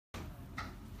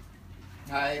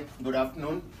Hi, good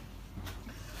afternoon.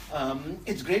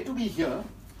 It's great to be here,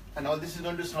 and all this is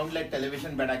going to sound like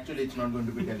television, but actually it's not going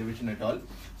to be television at all.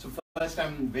 So first,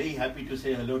 I'm very happy to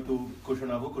say hello to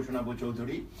Kushanava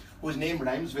Choudhury, whose name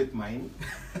rhymes with mine,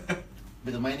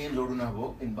 because my name is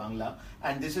Arunava in Bangla,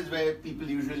 and this is where people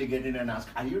usually get in and ask,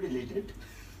 are you related?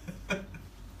 The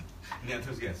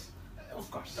answer is yes. Of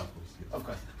course. Of course, yes. Of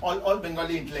course. All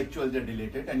Bengali intellectuals are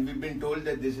related, and we've been told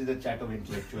that this is a chat of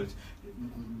intellectuals.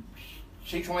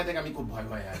 It's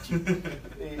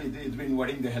been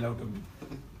worrying the hell out of me.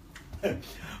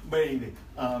 But anyway,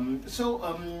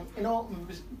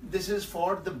 this is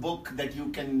for the book that you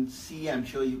can see. I'm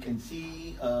sure you can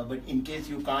see, but in case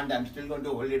you can't, I'm still going to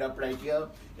hold it up right here.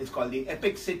 It's called The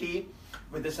Epic City,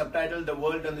 with the subtitle The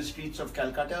World on the Streets of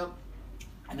Calcutta,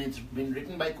 and it's been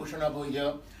written by Kushanava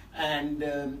here. And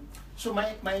so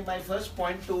my first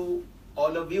point to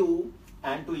all of you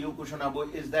and to you,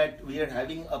 Kushanava, is that we are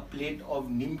having a plate of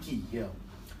nimki here.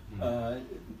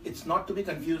 It's not to be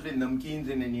confused with namkeens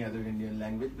in any other Indian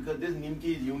language, because this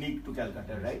nimki is unique to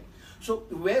Calcutta, right? So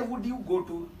where would you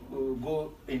go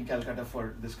in Calcutta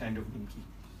for this kind of nimki?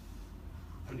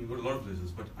 I mean, you go to a lot of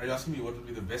places, but are you asking me what would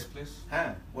be the best place?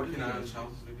 What will in be the best Sham,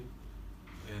 maybe?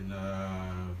 In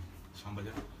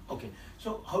Shambaja. Okay,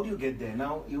 so how do you get there?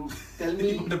 Now you tell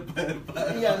me.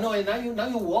 Now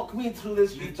you walk me through the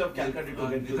streets of Calcutta to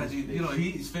get to this place.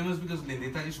 He's famous because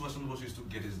Netaji Subhash Chandra Bose used to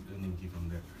get his nimki from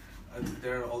there.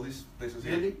 There are all these places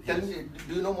here. Really? Tell me,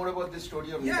 do you know more about this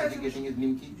story of Netaji getting his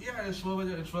nimki? Yeah,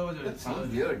 Shwabaja. That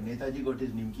sounds weird. Netaji got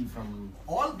his nimki from...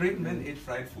 All great men ate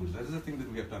fried foods. That is the thing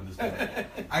that we have to understand.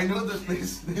 I know this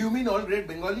place. Do you mean all great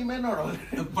Bengali men or all?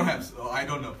 Perhaps. I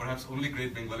don't know. Perhaps only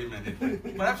great Bengali men ate fried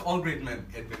food. Perhaps all great men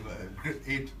ate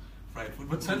fried food.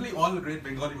 But certainly all great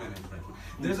Bengali men ate fried food.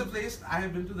 There's a place I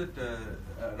have been to that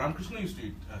Ramakrishna used to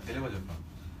eat televaja from.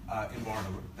 In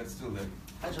Warnagar, that's still there.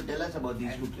 So tell us about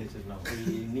these two places now.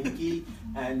 Nimki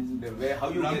and how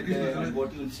you get there, and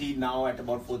what you'll see now at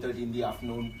about 4:30 in the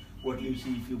afternoon. What do you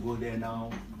see if you go there now?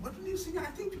 What will you see?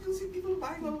 I think you can see people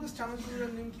buying all this chanachur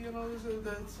and nimki and all this.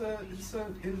 It's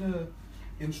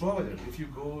in Shwabajar. If you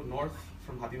go north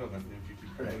from Hathibagan, if you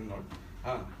keep going north,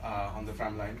 on the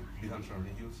tram line, Bidhan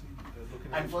Sharoni, you'll see.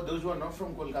 And for those who are not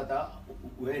from Kolkata,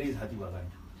 where is Hathibagan?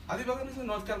 Hathibagan is in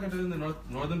North Calcutta, in the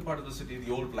northern part of the city,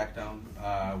 the old Black Town,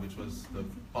 which was the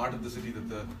part of the city that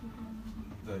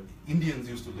the Indians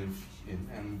used to live in,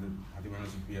 and Hathibagan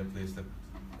is a place that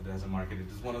has a market. It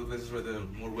is one of the places where the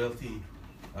more wealthy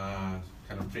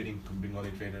kind of trading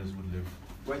Bengali traders would live.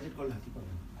 Why is it called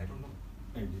Hathibagan? I don't know.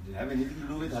 Did it have anything to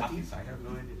do with Hathis? I have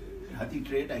no idea. Hathi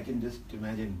trade, I can just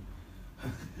imagine.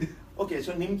 Okay,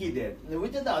 so Nimki there.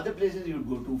 Which are the other places you'd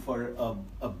go to for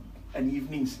an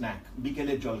evening snack?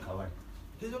 Bikele Jol Khawar.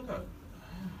 I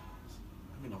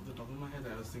mean, off the top of my head,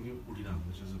 I was thinking of Udiram,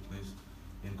 which is a place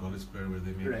in College Square where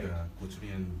they make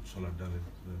kochuri and chola dal.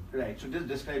 Right, so just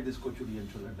describe this kochuri and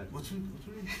chola dal. Kochuri?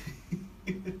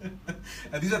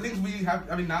 These are things we have,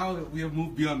 I mean, now we have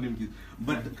moved beyond nimki.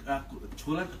 But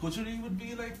kochuri would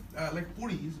be like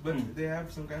puris, but they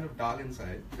have some kind of dal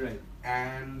inside. Right.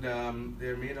 And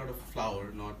they're made out of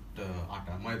flour, not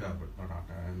atta, maida, but not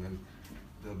atta. And then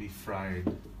they'll be fried,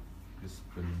 crisp,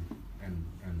 and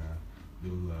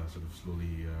they'll sort of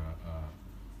slowly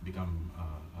become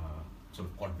sort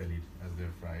of pot-bellied as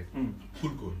they're fried.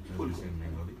 Fulko, as we say in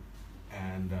Bengali.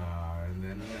 And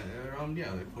then around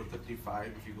like 4:35,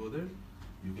 if you go there,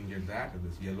 you can get that and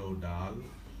this yellow dal,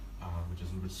 which is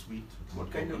a little bit sweet.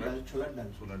 What kind of dal? Chola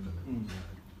dal. Chola dal.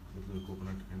 With the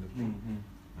coconut kind of thing.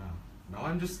 Now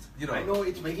I'm just, I know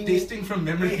it's making tasting from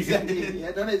memory. Exactly.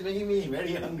 It's making me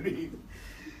very hungry.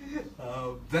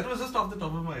 That was just off the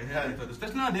top of my head. I thought,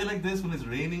 especially on a day like this when it's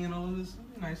raining and all of this,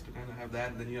 it'd be nice to kind of have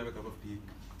that. And then you have a cup of tea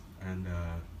and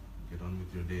get on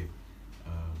with your day.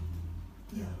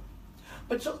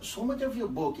 But so much of your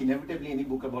book, inevitably any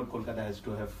book about Kolkata has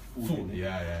to have food in it.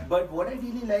 Yeah. But what I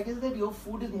really like is that your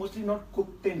food is mostly not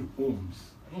cooked in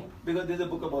homes. Because there's a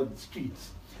book about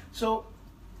streets. So,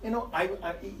 the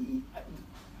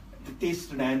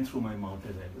taste ran through my mouth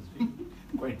as I was reading,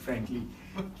 quite frankly.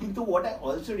 So what I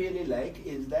also really like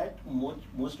is that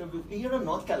most of you're a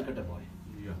North Calcutta boy.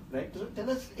 Yeah. Right? So tell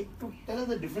us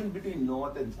the difference between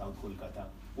North and South Kolkata.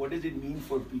 What does it mean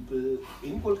for people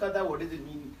in Kolkata?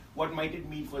 What might it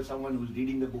mean for someone who's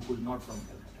reading the book who's not from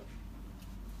Calcutta?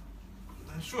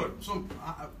 Sure. So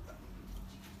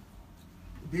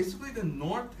basically the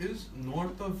north is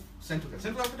north of Central Calcutta.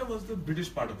 Central Calcutta was the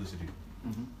British part of the city.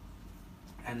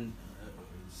 And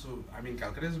so, I mean,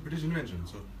 Calcutta is a British invention.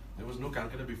 So there was no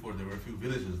Calcutta before. There were a few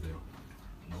villages there.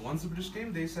 Once the British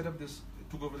came, they set up this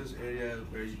took over this area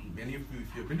where many of you,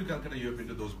 if you've been to Calcutta, you have been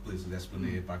to those places,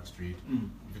 Esplanade, Park Street,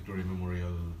 Victoria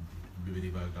Memorial,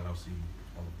 Bibidi Bagh, Dalhousie,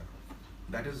 all of that.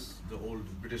 That is the old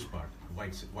British part,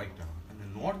 White Town. And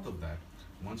then north of that,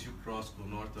 once you go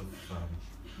north of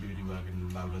Bibidi Bagh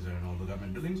and Lal Bazaar and all the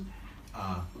government buildings,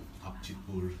 up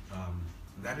Chitpur,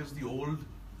 that is the old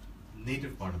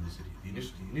native part of the city.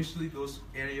 Initially those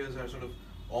areas are sort of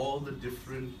all the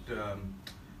different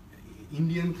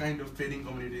Indian kind of trading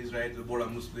communities, right? The Boda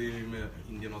Muslim,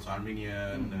 Indian also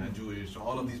Armenian, Jewish,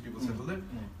 all of these people settle there.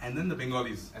 And then the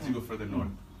Bengalis as you go further north.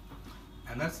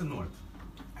 And that's the north.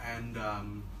 And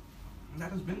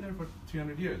that has been there for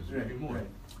 300 years, maybe more. Right.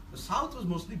 The south was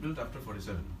mostly built after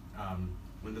 47,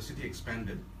 when the city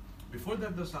expanded. Before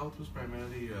that, the south was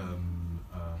primarily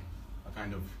a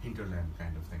kind of hinterland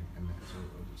kind of thing. And so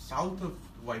south of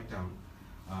White Town,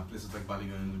 places like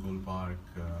Baliganj, Gold Park,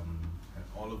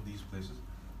 all of these places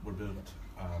were built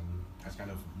as kind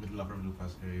of upper middle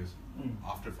class areas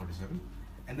after 47.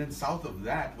 And then south of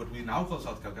that, what we now call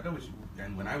South Calcutta, which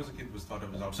and when I was a kid was thought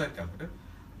of as outside Calcutta,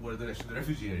 were the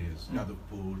refugee areas,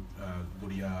 Yadavpur,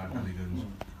 Gudia, Taliganj,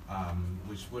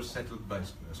 which were settled by,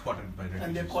 squatted by refugees.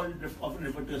 And they're called, often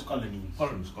referred to as colonies.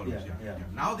 Colonies, yeah.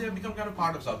 Now they have become kind of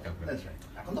part of South Calcutta. That's right.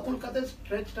 And the Kolkata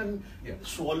stretched and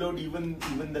swallowed even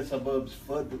the suburbs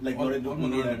further, like almost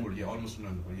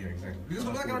Narendipur, yeah, exactly. Because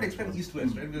Kolkata cannot expand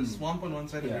east-west, right? There's swamp on one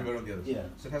side and river on the other. Yeah.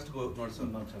 So it has to go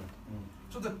north-south.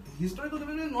 So the historical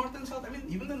difference in north and south, I mean,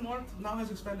 even the north now has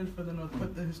expanded further north,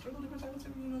 but the historical difference, I would say,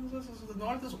 so the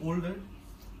north is older.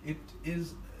 It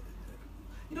is,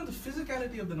 the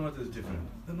physicality of the north is different.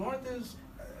 The north is,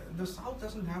 the south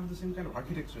doesn't have the same kind of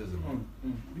architecture as the north.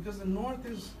 Because the north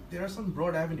is, there are some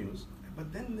broad avenues,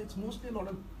 but then it's mostly a lot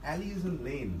of alleys and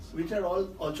lanes. Which are all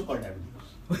also called avenues.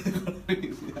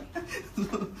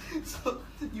 So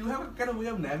you have a kind of way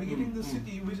of navigating the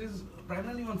city which is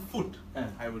primarily on foot,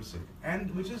 I would say,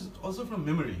 and which is also from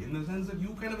memory, in the sense that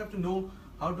you kind of have to know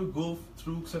how to go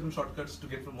through certain shortcuts to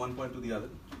get from one point to the other.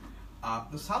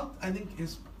 The south, I think,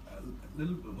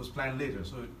 was planned later,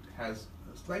 so it has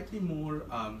slightly more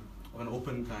of an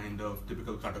open kind of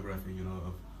typical cartography,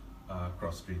 of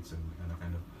cross streets and a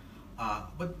kind of.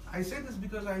 But I say this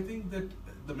because I think that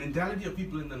the mentality of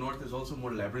people in the north is also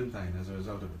more labyrinthine as a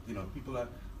result of it. People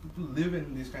live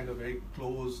in these kind of very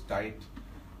close, tight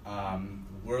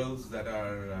worlds that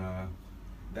are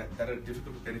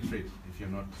difficult to penetrate if you're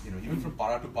not, even from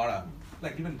para to para,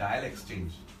 like even dialects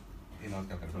change in North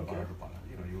Calcutta from para to para.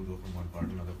 You'll go from one para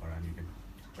to another para, and you can.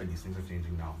 When these things are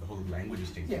changing now, the whole language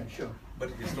is changing. Yeah, sure.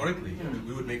 But historically,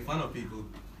 we would make fun of people,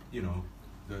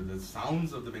 the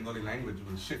sounds of the Bengali language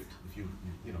will shift if you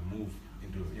move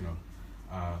into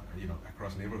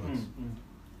across neighborhoods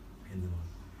in the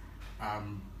north.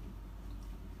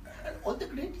 All the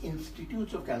great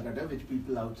institutes of Calcutta, which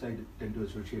people outside tend to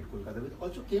associate Kolkata with,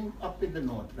 also came up in the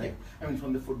north, right? Yeah. I mean,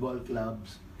 from the football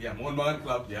clubs. Yeah, Mohun Bagan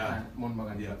Club, Mohun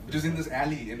Bagan Club. Which is in this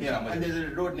alley in Shamajh. And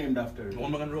there's a road named after it.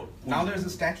 Mohun Bagan Road. Now there's a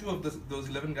statue of those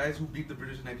 11 guys who beat the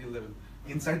British in 1911.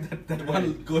 Inside that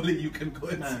one goalie, you can go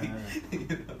and see.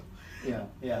 Yeah.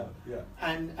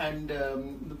 And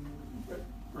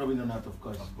Rabindranath, of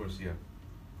course. Of course, yeah.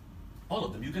 All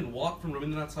of them. You can walk from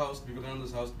Rabindranath's house, to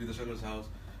Vivekananda's house, to Vidyasagar's house,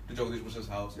 to Jagadish Bosa's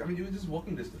house. I mean, you were just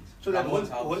walking distance. So that whole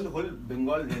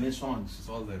Bengal Renaissance it's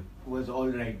all there. Was all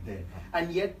right there.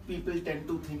 And yet people tend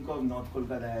to think of North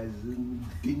Kolkata as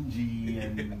dingy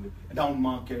and down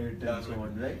market and so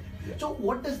on, right? Yeah. So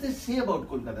what does this say about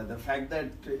Kolkata? The fact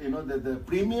that the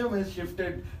premium has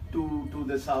shifted to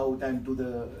the south and to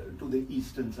the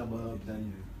eastern suburbs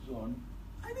and so on.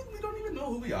 I think we don't even know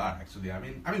who we are, actually. I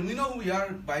mean, we know who we are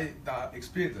by the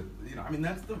experiences.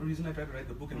 That's the reason I try to write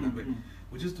the book in that way,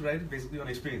 which is to write it basically on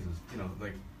experiences.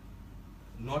 Like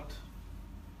not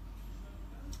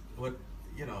what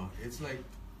it's like.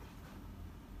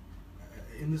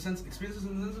 In the sense, experiences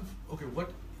in the sense of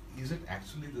what is it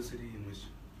actually the city in which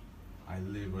I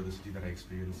live, or the city that I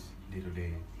experience day to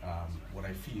day, what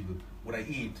I feel, what I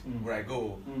eat, where I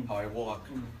go, how I walk.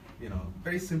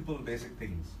 Very simple, basic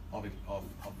things of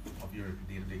your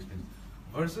day-to-day experience,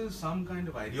 versus some kind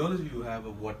of ideology you have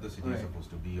of what the city is supposed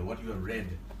to be, or what you have read.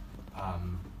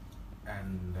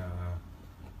 And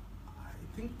I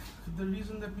think the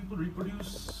reason that people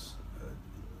reproduce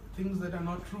things that are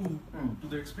not true to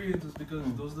their experience is because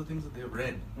those are the things that they have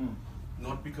read,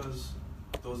 not because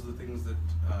those are the things that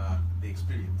they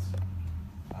experience.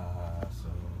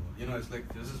 It's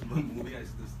like there's this movie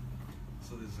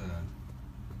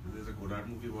there's a Godard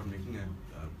movie about making a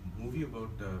movie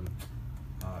about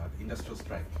industrial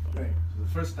strike. Right. So the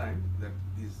first time that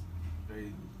these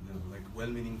very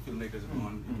well-meaning filmmakers have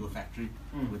gone into a factory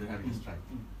where they're having a strike.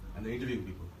 and they're interviewing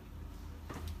people,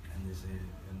 and they say,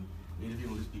 and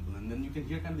interviewing all these people, and then you can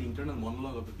hear kind of the internal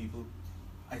monologue of the people.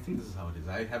 I think this is how it is.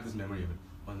 I have this memory of it.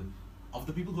 Of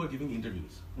the people who are giving the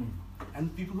interviews,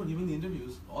 and people who are giving the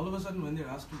interviews, all of a sudden when they're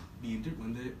asked to be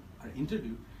when they are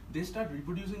interviewed, they start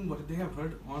reproducing what they have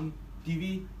heard on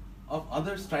TV of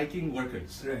other striking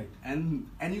workers. Right. And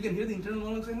you can hear the internal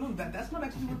monologue saying, no, that's not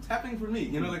actually what's happening for me.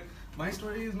 You know, like my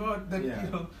story is not that you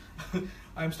know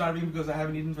I'm starving because I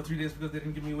haven't eaten for 3 days because they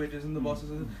didn't give me wages and the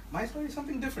bosses. My story is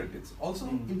something different. It's also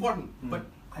important, but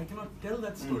I cannot tell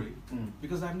that story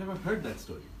because I've never heard that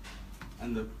story.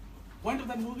 And the point of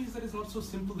that movie is that it's not so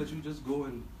simple that you just go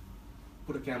and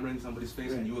put a camera in somebody's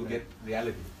face and you will get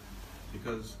reality.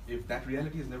 Because if that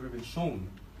reality has never been shown,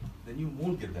 then you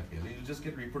won't get that reality. You'll just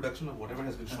get reproduction of whatever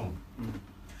has been shown.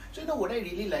 So, you know, what I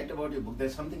really liked about your book,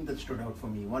 there's something that stood out for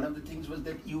me. One of the things was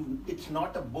that it's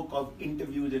not a book of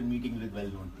interviews and meetings with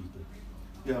well-known people.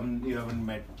 You haven't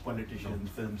met politicians,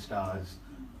 film stars,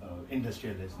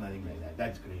 industrialists, nothing like that.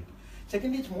 That's great.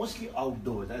 Secondly, it's mostly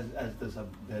outdoors, as the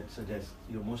that suggests.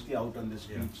 You're mostly out on the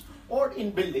streets or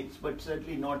in buildings, but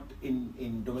certainly not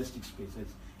in domestic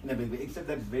spaces in a big way. Except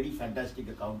that very fantastic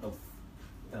account of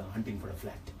hunting for a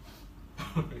flat.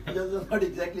 That's not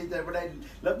exactly there, but I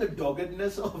love the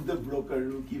doggedness of the broker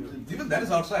who keeps it. Even that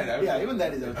is outside. Even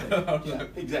that is outside. Yeah,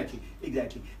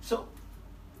 exactly. So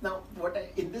now,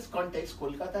 in this context,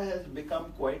 Kolkata has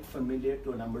become quite familiar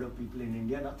to a number of people in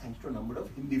India now, thanks to a number of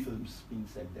Hindi films being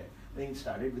set there. I think it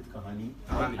started with Kahani.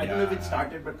 I don't know if it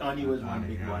started, but Kahani was one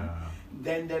big one.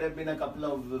 Then there have been a couple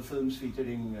of films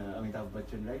featuring Amitabh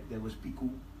Bachchan, right? There was Piku,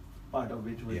 part of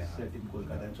which was set in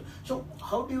Kolkata. And so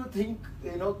how do you think,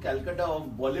 Calcutta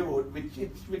of Bollywood,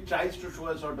 which tries to show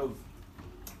a sort of,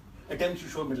 attempts to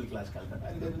show middle class Calcutta,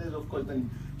 and then there's of course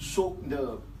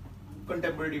the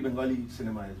contemporary Bengali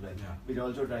cinema as well, which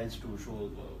also tries to show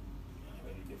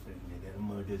very differently. There are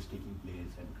murders taking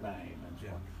place and crime and so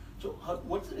on. So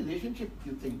what's the relationship,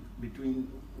 you think, between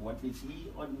what we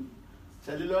see on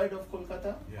celluloid of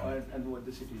Kolkata and what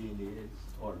the city really is?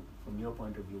 Or from your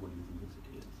point of view, what do you think the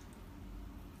city is?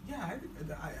 Yeah,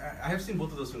 I have seen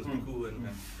both of those films, Piku and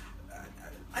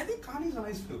I think Kahani is a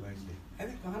nice film actually. I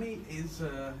think Kahani is,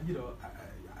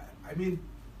 I mean,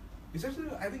 it's actually,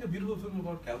 I think, a beautiful film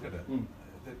about Calcutta.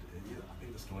 That I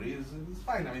think the story is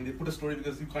fine. I mean, they put a story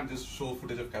because you can't just show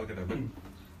footage of Calcutta, but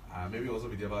maybe also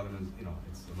Vidya Balan is,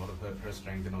 it's a lot of her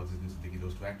strength and all this,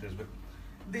 those two actors, but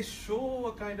they show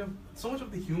a kind of, so much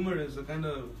of the humor is a kind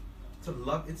of,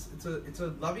 it's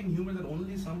a loving humor that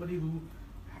only somebody who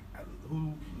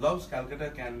loves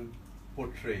Calcutta can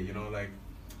portray, the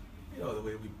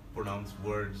way we pronounce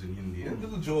words in Hindi. And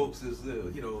little jokes, there's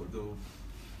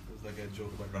like a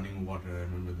joke about running water. I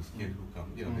remember this kid who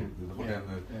comes, the hotel,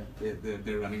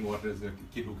 they're running water, is the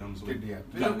kid who comes with.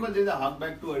 Of course, there's a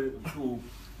harkback to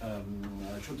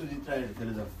Satyajit Ray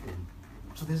film.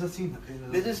 So there's a scene.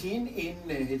 There's a scene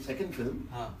in his second film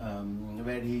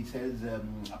where he says,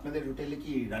 "Apnader hotel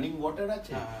ki running water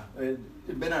ache,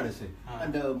 Benares se."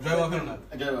 And the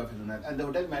and the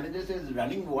hotel manager says,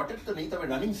 "Running water to nahi tha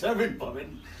running servant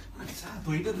paven." So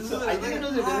I think it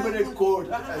was a deliberate quote,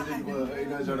 as it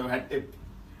were, sort of hat tip.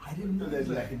 I didn't know that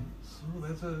line. So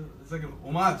it's like an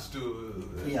homage to.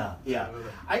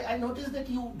 I noticed that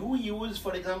you do use,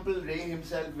 for example, Ray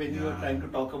himself when you are trying to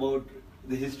talk about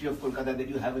the history of Kolkata that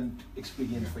you haven't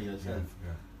experienced for yourself.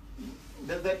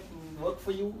 Does that work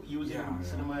for you, using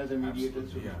cinema as a mediator,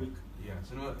 so to speak? Yeah,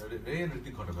 cinema, Ray and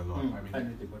Ritik got a lot.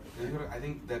 I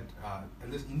think that,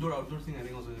 and this indoor-outdoor thing I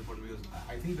think also is important because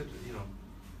I think that,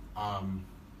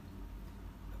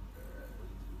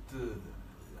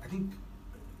 I think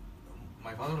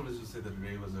my father always used to say that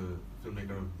Ray was a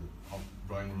filmmaker of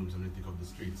drawing rooms and Ritik of the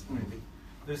streets. And I think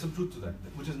there is some truth to that,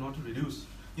 which is not to reduce.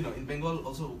 In Bengal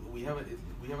also we have a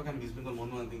kind of East Bengal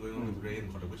Monmohan thing going on with Ray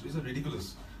and Kotak, which is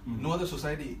ridiculous. No other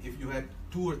society, if you had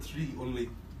 2 or 3 only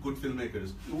good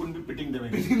filmmakers, you wouldn't be pitting them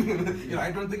in.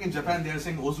 I don't think in Japan they are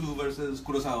saying Ozu versus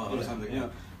Kurosawa or something.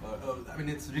 I mean,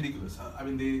 it's ridiculous. I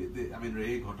mean,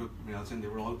 Ray, Kotak, Miyal-sen, they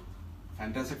were all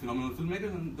fantastic, phenomenal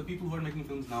filmmakers, and the people who are making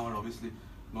films now are obviously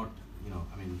not,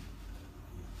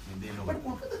 they know. But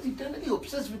Kolkata is eternally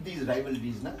obsessed with these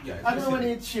rivalries, na? I don't know when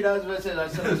it's Shiraz versus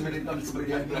Assamese when it comes to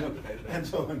biryani and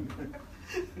so on.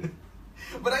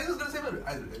 But I was going to say about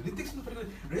Ritik's in particular,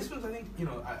 Ray's films, I think,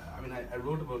 I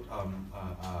wrote about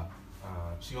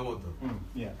Shimamoto,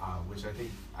 which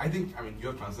I think, you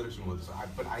have translated Shimamoto,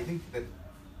 but I think that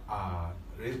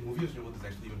Ray's movie of Shimamoto is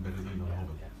actually even better than the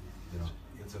novel.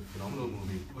 It's a phenomenal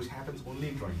movie, which happens only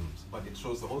in drawing rooms, but it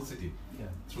shows the whole city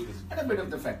through this. And a bit of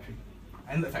the factory.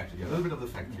 And the factory, a little bit of the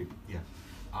factory,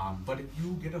 but if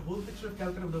you get a whole picture of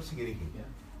Calcutta without seeing anything.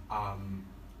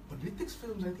 But Ritik's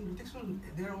films, I think Ritik's films,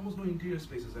 there are almost no interior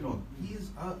spaces at all. He is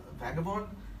a vagabond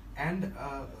and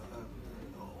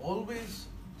always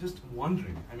just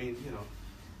wandering. I mean,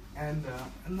 and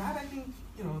that I think,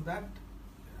 that,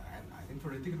 and I think for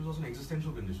Ritik it was also an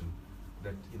existential condition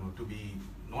that, to be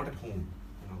not at home,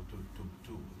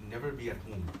 to never be at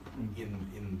home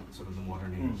in sort of the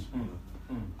modern age.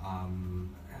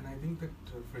 And I think that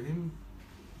for him,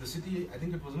 the city, I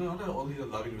think it was not only a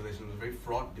loving relationship, it was a very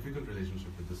fraught, difficult relationship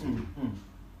with the city.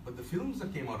 But the films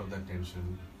that came out of that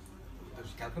tension, the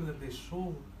Calcutta that they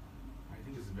show, I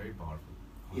think is very powerful.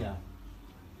 Yeah.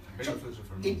 Very So, influential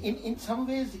for me. in some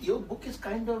ways, your book is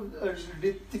kind of a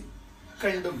Ritik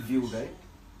kind of view, right?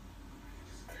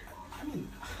 I mean,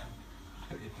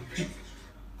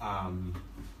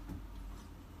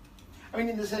 I mean,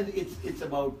 in the sense, it's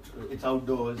about, it's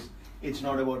outdoors. It's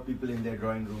not about people in their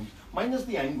drawing rooms, minus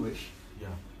the anguish. yeah.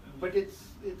 But it's.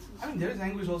 I mean, there is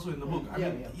anguish also in the book. I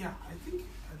Yeah, mean, yeah. I think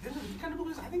there's a kind of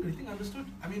book is, I think Ritik understood.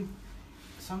 I mean,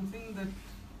 something that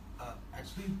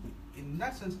actually, in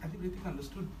that sense, I think Ritik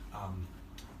understood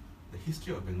the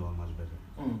history of Bengal much better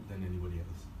than anybody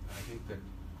else. I think that,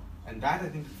 and that I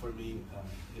think for me,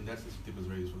 in that sense, Ritik was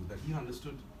very useful. That he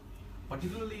understood,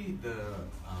 particularly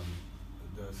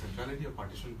the centrality of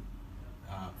partition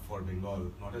for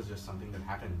Bengal, not as just something that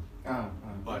happened,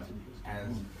 but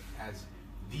as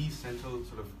the central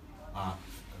sort of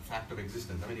fact of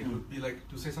existence. I mean, it would be like,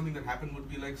 to say something that happened would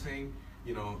be like saying,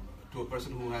 to a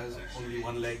person who has only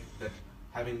one leg, that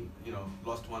having,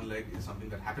 lost one leg is something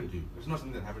that happened to you. It's not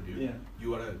something that happened to you. Yeah.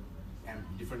 You are a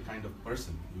different kind of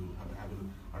person. You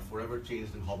are forever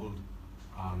changed and hobbled.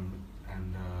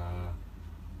 And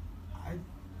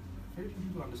very few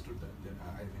people understood that.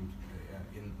 I think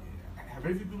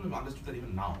very few people have understood that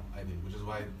even now. I think, which is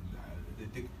why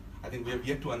I think we have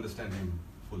yet to understand him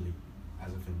fully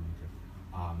as a filmmaker.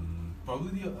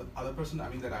 Probably the other person, I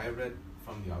mean, that I have read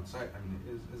from the outside, I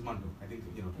mean, is Manto. I think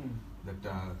that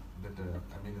I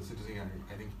mean, it's interesting.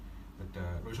 I think that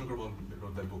Ravi Shankar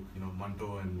wrote that book,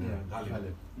 Manto and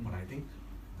Galib. But I think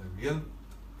the real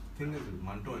thing is with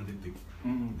Manto and Ritik,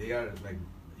 they are like,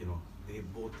 they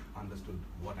both understood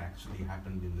what actually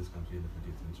happened in this country in the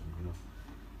 20th century.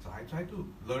 So I tried to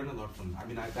learn a lot from. I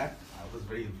mean, that was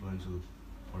very influential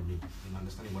for me in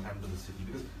understanding what happened to the city,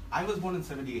 because I was born in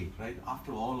 '78, right?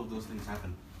 After all of those things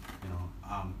happened,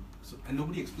 So, and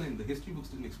nobody explained. The history books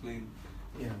didn't explain.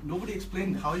 Yeah. Nobody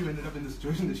explained how you ended up in the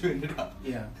situation that you ended up.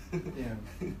 Yeah. Yeah.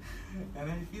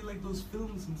 And I feel like those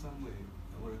films, in some way,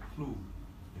 were a clue.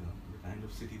 The kind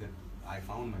of city that I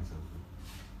found myself in.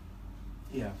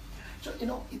 Yeah. So,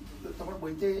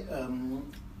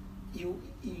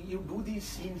 you do these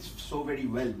scenes so very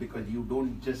well because you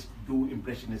don't just do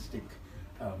impressionistic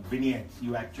vignettes.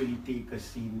 You actually take a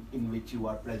scene in which you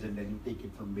are present and you take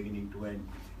it from beginning to end,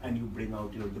 and you bring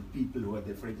out the people who are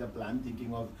there. For example, I'm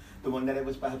thinking of the one that I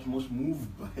was perhaps most moved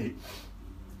by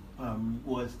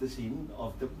was the scene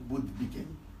of the Budh Bikil.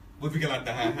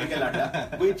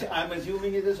 Which I'm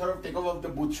assuming is a sort of takeoff of the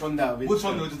Budh Shonda. Which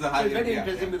is the high. It's very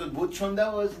interesting because Budh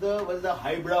Shonda was the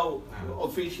highbrow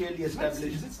officially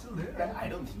established. Is it still there? I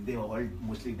don't think they were all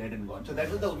mostly dead and gone. So that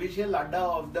was the official adda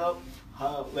of the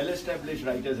well-established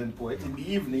writers and poets in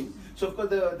the evening. So of course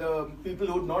the people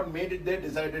who had not made it there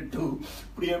decided to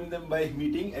preempt them by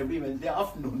meeting every Wednesday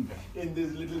afternoon in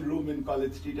this little room in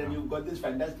College Street. And you've got this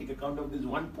fantastic account of this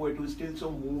one poet who's still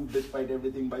so moved despite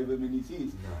everything by women he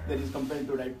sees that he's compelled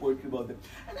to write poetry about them.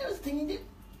 And I was thinking,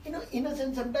 in a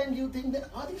sense, sometimes you think that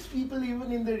are these people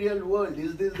even in the real world?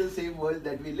 Is this the same world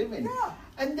that we live in? Yeah.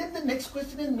 And then the next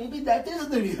question is, maybe that is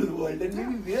the real world, and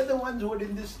maybe we are the ones who are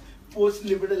in this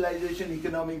post-liberalization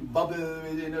economic bubble,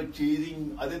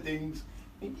 chasing other things.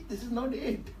 Maybe this is not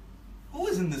it. Who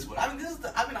is in this world? I mean,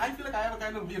 I feel like I have a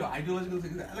kind of ideological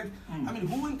thing. Like, I mean,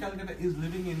 who in Calcutta is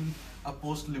living in a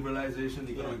post-liberalization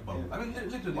economic bubble? I mean,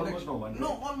 literally, almost no one.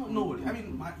 Nobody. I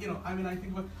mean, I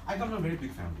think I come from a very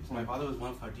big family. So my father was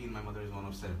one of 13, my mother is one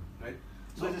of 7, right?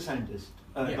 So as a scientist,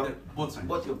 they're both scientists.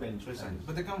 Both your parents were scientists,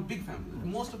 but they come big families.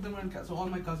 Most of them are in Calcutta. So all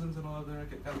my cousins and all of them are in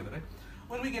Calcutta, right?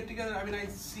 When we get together, I mean, I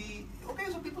see,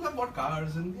 okay, so people have bought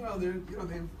cars and they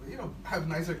have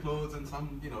nicer clothes and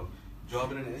some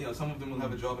job in some of them will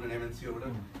have a job in an MNC or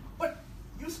whatever. But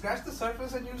you scratch the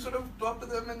surface and you sort of talk to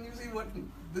them and you see what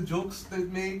the jokes they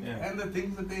make and the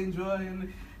things that they enjoy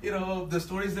and the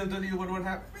stories they'll tell you about what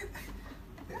happened. I mean,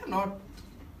 they're not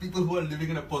people who are living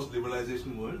in a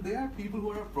post-liberalization world. They are people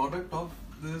who are a product of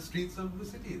the streets of the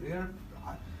city. They are.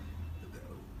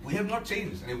 We have not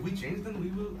changed, and if we change, then we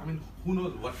will. I mean, who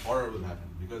knows what horror will happen?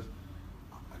 Because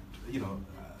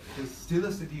it's still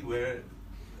a city where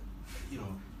you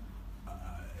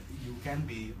can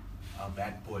be a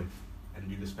bad poet and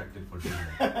be respected for doing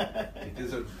that. It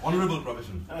is an honorable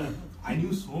profession. I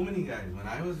knew so many guys when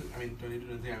I was, 22,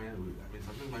 23,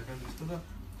 sometimes my friends still are,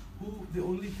 who the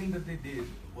only thing that they did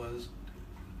was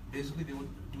basically they would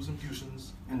do some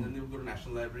tuitions and then they would go to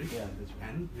National Library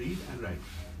and read and write.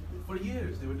 For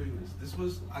years they were doing this. This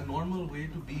was a normal way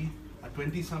to be a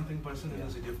 20-something person in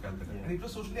the city of Calcutta. And it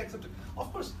was socially accepted.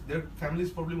 Of course, their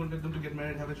families probably wanted them to get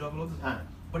married, have a job, and all this.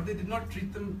 But they did not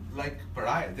treat them like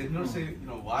pariah. They did not say,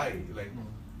 why?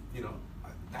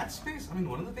 That space.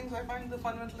 One of the things I find the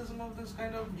fundamentalism of this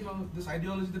kind of, this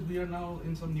ideology that we are now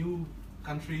in some new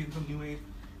country, in some new age,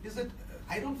 is that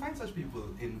I don't find such people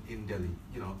in Delhi.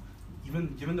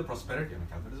 Even given the prosperity of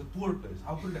Calcutta, it's a poor place.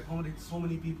 How could it accommodate so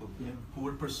many people who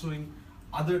were pursuing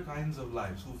other kinds of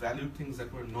lives, who valued things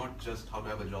that were not just how to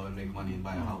have a job and make money and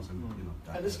buy a house and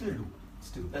And they still do.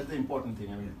 Still. That's the important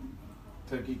thing.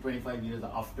 30, 25 years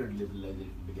after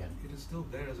liberalization began. It is still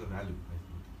there as a value, I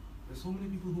think. There's so many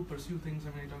people who pursue things.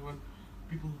 You talk about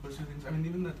people who pursue things.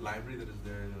 Even that library that is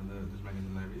there, this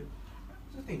magazine library,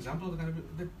 just an example of the kind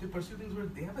of that they pursue things where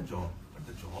they have a job, but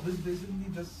the job is basically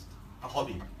just a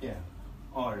hobby.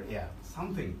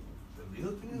 Something. The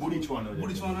real thing is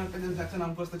Budi that's an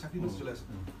uncle, the chakri was still.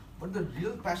 But the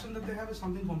real passion that they have is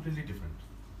something completely different.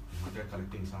 They're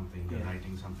collecting something, they're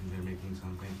writing something, they're making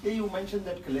something. Yeah, you mentioned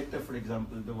that collector, for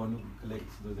example, the one who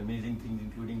collects those amazing things,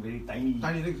 including very tiny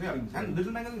things. And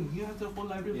little magazines. He has the whole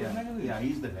library of magazines. Yeah,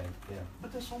 he's the guy.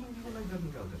 But there's so many people like that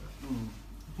in Calcutta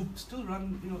who still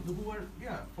run,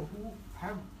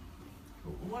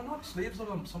 who are not slaves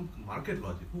of some market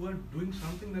logic, who are doing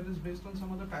something that is based on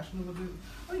some other passion of the.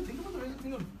 Think about the basic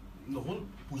thing of the whole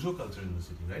Pujo culture in the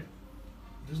city, right?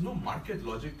 There's no market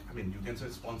logic. You can say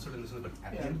it's sponsored in this, but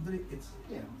at the end of the day, it's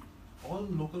all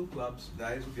local clubs,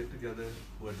 guys who get together,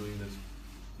 who are doing this.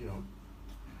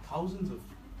 Thousands of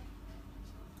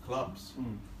clubs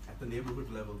at the neighborhood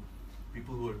level.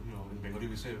 People who are, in Bengali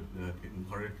we say,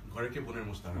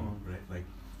 right? Like,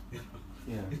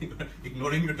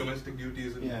 ignoring your domestic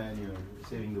duties. And you're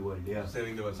saving the world.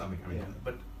 Saving the world, something.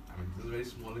 But this is a very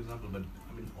small example. But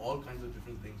all kinds of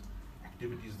different things,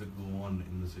 activities that go on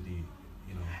in the city.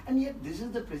 And yet, this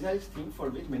is the precise thing for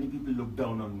which many people look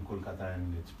down on Kolkata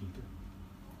and its people.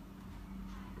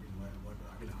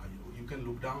 You can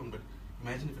look down, but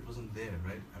imagine if it wasn't there,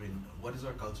 right? What is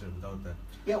our culture without that?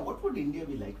 Yeah, what would India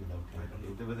be like without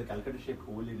Calcutta? If there was a Calcutta-shaped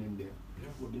hole in India,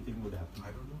 what do you think would happen?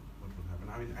 I don't know what would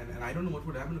happen. And I don't know what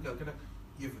would happen to Calcutta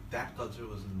if that culture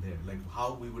wasn't there. Like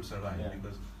how we would survive,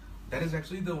 because that is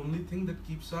actually the only thing that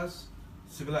keeps us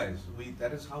civilized.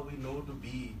 That is how we know to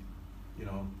be.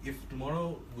 If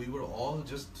tomorrow we were all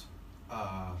just,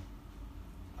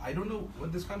 I don't know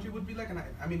what this country would be like. And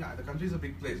the country is a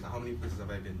big place. How many places have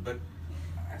I been? But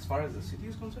as far as the city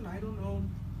is concerned, I don't know.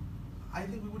 I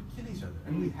think we would kill each other,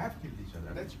 and we have killed each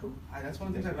other. That's true. That's one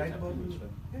of the things I write about.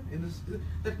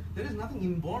 That there is nothing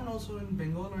inborn also in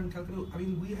Bengal or in Calcutta.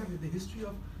 We have the history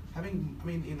of having.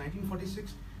 In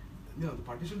 1946, the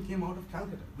partition came out of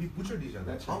Calcutta. We butchered each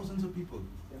other. Thousands of people.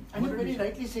 And you very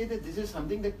rightly say that this is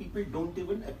something that people don't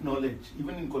even acknowledge,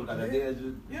 even in Kolkata. They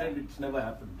pretend it's never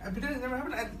happened. Pretend it's never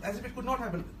happened, as if it could not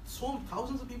happen. So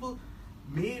thousands of people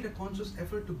made a conscious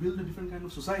effort to build a different kind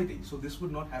of society, so this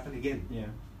would not happen again.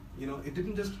 It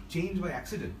didn't just change by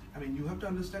accident. You have to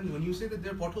understand, when you say that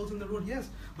there are potholes in the road, yes,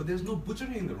 but there's no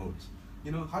butchery in the roads.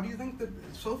 How do you think that,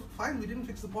 so fine, we didn't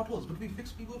fix the potholes, but we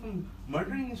fixed people from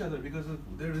murdering each other because of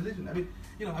their religion.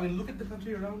 Look at the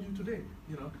country around you today,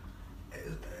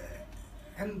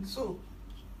 And so,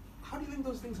 how do you think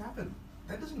those things happen?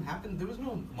 That doesn't happen. There was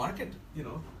no market,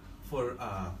 for,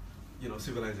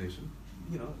 civilization.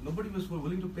 Nobody was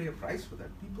willing to pay a price for that.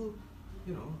 People,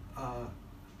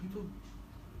 people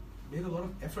made a lot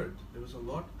of effort. There was a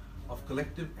lot of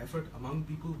collective effort among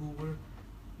people who were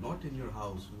not in your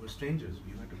house, who were strangers,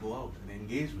 who you had to go out and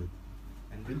engage with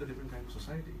and build a different kind of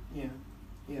society.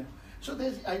 So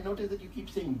I noticed that you keep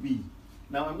saying we.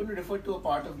 Now I'm going to refer to a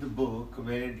part of the book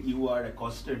where you are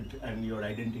accosted and your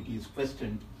identity is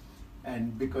questioned,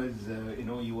 and because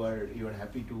you are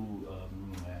happy to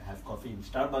have coffee in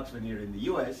Starbucks when you're in the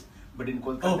US, but in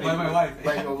Kolkata by my wife.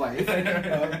 By your wife.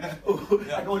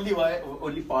 And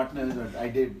only partners, I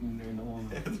did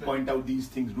point out these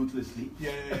things ruthlessly.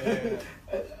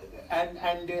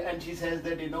 And she says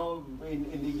that in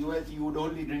the US you would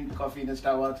only drink coffee in a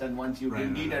Starbucks, and once you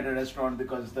didn't eat at a restaurant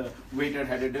because the waiter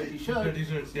had a dirty shirt. Dirty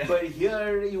shirts, But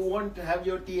here you won't have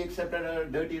your tea except at a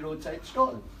dirty roadside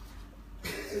stall.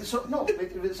 So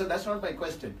so that's not my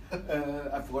question.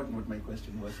 I've forgotten what my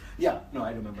question was.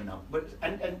 I remember now. But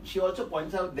and she also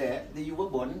points out there that you were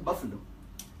born in Buffalo.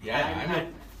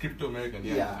 And crypto-American.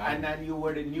 And you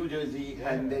were in New Jersey,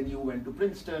 and then you went to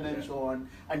Princeton and so on,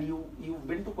 and you've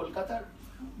been to Kolkata,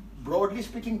 broadly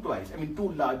speaking, twice. I mean, 2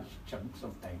 large chunks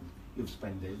of time you've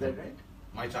spent there. Is that right?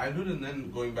 My childhood and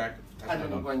then going back. And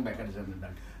then going back as an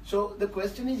adult. So the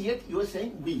question is, yet you are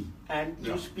saying we, and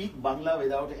you speak Bangla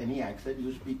without any accent.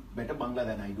 You speak better Bangla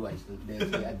than I do, I still dare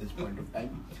say at this point of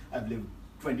time. I've lived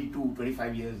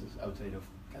 25 years outside of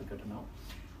Calcutta now.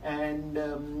 And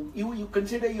you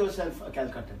consider yourself a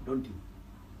Calcuttan, don't you?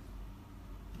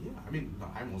 Yeah, I mean,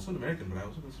 I'm also an American, but I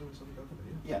also consider myself a Calcutta.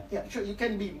 Yeah, sure. You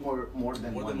can be more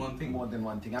than one thing. More than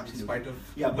one thing, absolutely. In spite of.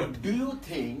 Yeah, but do you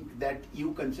think that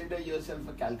you consider yourself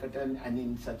a Calcuttan, and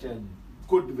in such a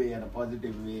good way and a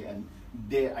positive way, and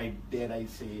dare I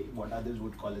say what others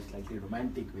would call a slightly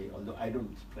romantic way, although I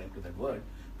don't subscribe to that word,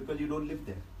 because you don't live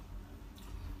there?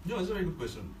 No, it's a very good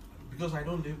question. Because I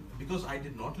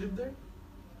did not live there,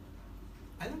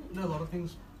 I think there are a lot of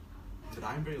things that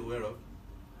I'm very aware of,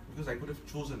 because I could have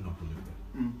chosen not to live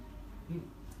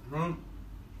there.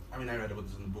 I mean, I read about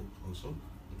this in the book also,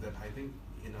 that I think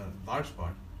in a large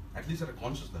part, at least at a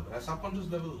conscious level, at a subconscious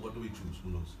level, what do we choose?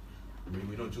 Who knows? I mean,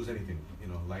 we don't choose anything,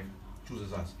 life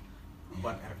chooses us.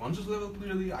 But at a conscious level,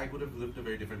 clearly, I could have lived a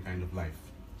very different kind of life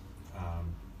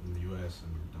in the US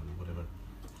and whatever,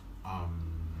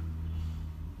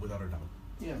 without a doubt.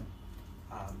 Yeah.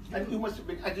 And you must have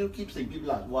been, as you keep saying,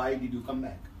 people ask, why did you come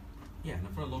back? Yeah, and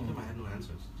for a long time I had no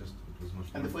answers. It was much.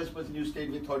 And the first person you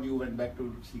stayed with thought you went back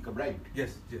to seek a bride.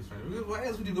 Yes, right. Why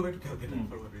else would you go back to Calcutta?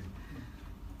 For what reason?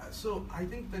 So I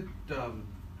think that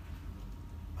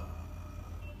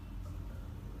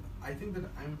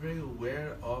I'm very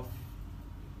aware of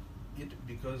it,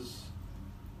 because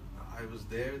I was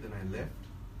there, then I left,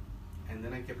 and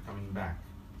then I kept coming back.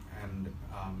 And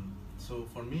so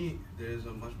for me, there is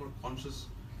a much more conscious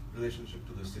relationship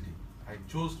to the city. I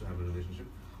chose to have a relationship,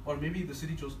 or maybe the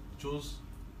city chose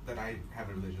that I have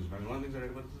a relationship. I mean, one of the things I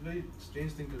read about, it's a very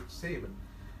strange thing to say, but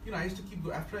I used to keep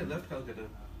after I left Calcutta,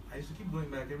 I used to keep going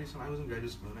back every summer. I was in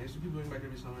graduate school, and I used to keep going back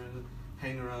every summer and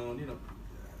hang around.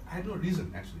 I had no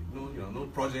reason actually, no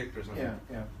project or something.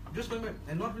 Yeah. Just going back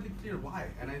and not really clear why.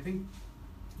 And I think,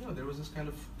 there was this kind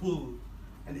of pull,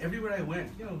 and everywhere I went,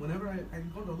 whenever I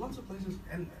go to lots of places,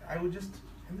 and I would just,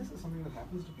 and this is something that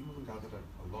happens to people in Calcutta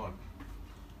a lot,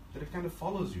 that it kind of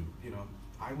follows you.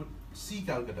 I would see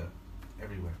Calcutta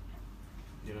everywhere.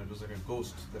 It was like a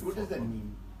ghost. What does that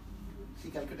mean? See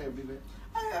Calcutta everywhere?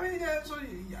 I mean,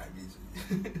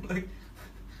 like,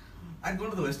 I'd gone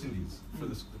to the West Indies for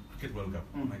the Cricket World Cup.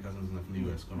 My cousins from the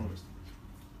US gone to the West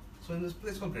Indies. So in this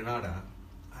place called Grenada,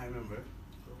 I remember,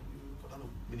 we got on a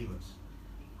minibus.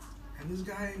 And this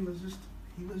guy was just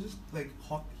like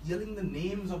yelling the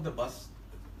names of the bus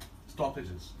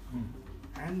stoppages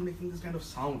and making this kind of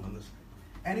sound on the side.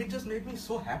 And it just made me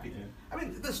so happy. Yeah. I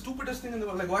mean, the stupidest thing in the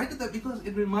world. Like, why did that? Because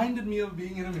it reminded me of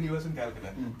being in a minibus in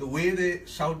Calcutta. The way they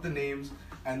shout the names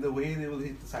and the way they will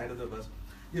hit the side of the bus.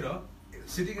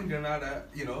 Sitting in Grenada,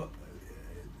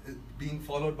 being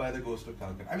followed by the ghost of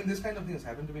Calcutta. I mean, this kind of thing has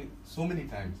happened to me so many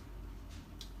times.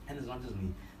 And it's not just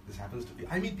me. This happens to me.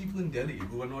 I meet people in Delhi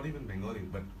who are not even Bengali,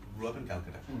 but grew up in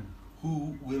Calcutta,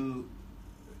 who will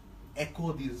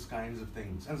echo these kinds of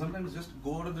things. And sometimes just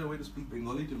go out of their way to speak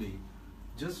Bengali to me,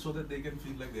 just so that they can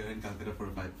feel like they're in Calcutta for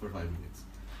 5 minutes,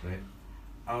 right?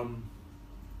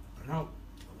 Now,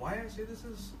 why I say this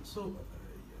is so.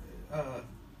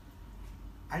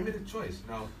 I made a choice.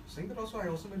 Now, saying that also, I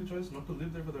also made a choice not to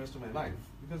live there for the rest of my life,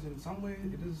 because in some way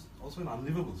it is also an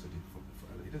unlivable city.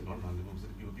 It is not an unlivable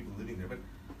city. People living there, but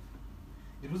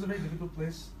it was a very difficult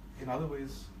place in other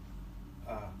ways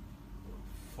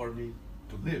for me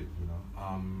to live.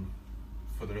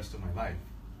 For the rest of my life,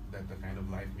 that the kind of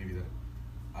life maybe that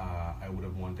I would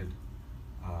have wanted,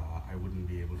 I wouldn't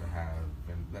be able to have,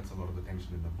 and that's a lot of the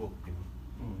tension in the book,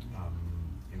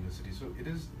 in the city. So it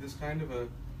is this kind of a,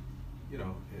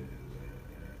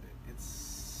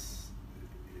 it's,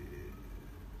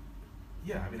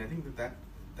 I mean, I think that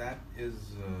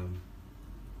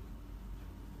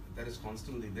is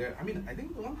constantly there. I mean, I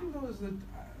think the one thing though is that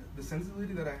the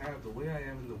sensibility that I have, the way I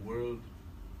am in the world,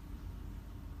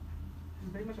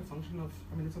 is very much a function of,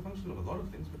 it's a function of a lot of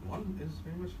things, but one is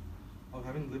very much of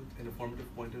having lived in a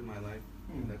formative point in my life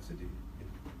in that city.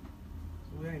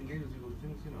 So the way I engage with people,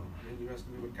 things, you asked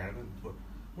me about caravans. But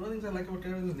one of the things I like about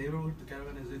caravan is the neighborhood the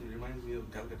caravan is in. It reminds me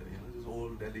of Calcutta, this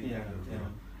old Delhi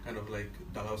kind of like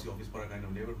Dalhousie Office Park kind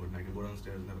of neighborhood. And I can go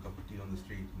downstairs and have a cup of tea on the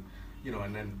street,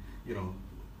 and then,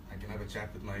 I can have a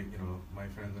chat with my, my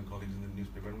friends and colleagues in the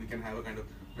newspaper, and we can have a kind of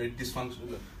very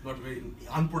dysfunctional, not very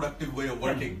unproductive way of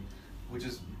working, which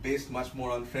is based much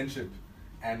more on friendship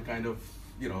and kind of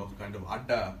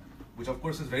adda which of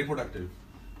course is very productive,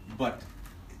 but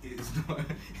it's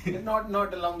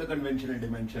not along the conventional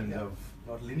dimensions of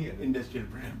not linear. industrial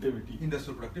productivity.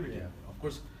 Industrial productivity, Yeah. of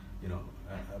course,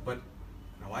 but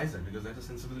now why is that? Because that's a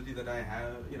sensibility that I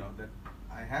have, that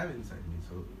I have inside me.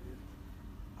 So,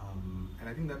 and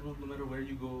I think that will, no matter where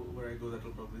I go, that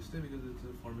will probably stay because it's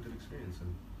a formative experience.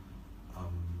 And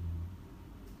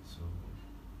so.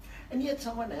 And yet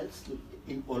someone else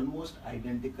in almost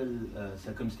identical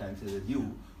circumstances as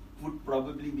you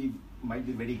might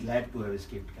be very glad to have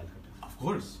escaped Calcutta. Of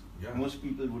course, yeah. Most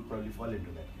people would probably fall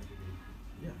into that category.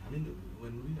 Yeah, at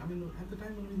the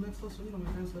time when we left also,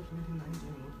 my parents left in 1990,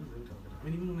 what was in Calcutta?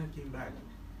 Even when I came back,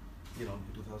 in 2001.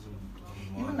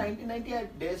 Even 1990, I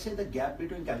dare say the gap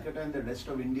between Calcutta and the rest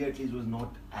of India at least was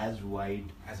not as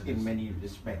wide in many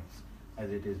respects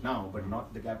as it is now, but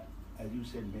not the gap, as you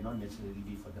said, may not necessarily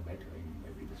be for the better in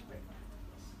every respect.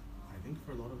 I think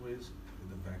for a lot of ways,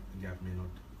 the gap may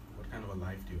not. What kind of a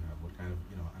life do you have? What kind of,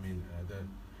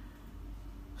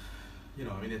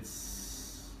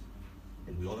 it's.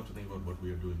 And we all have to think about what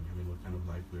we are doing. What kind of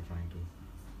life we're trying to.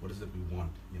 What is it we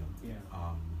want? Yeah.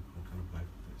 What kind of life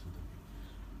is it?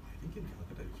 I think in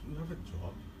Calcutta, if you have a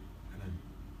job and a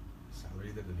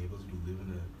salary that enables you to live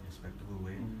in a respectable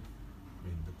way,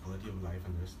 the quality of life,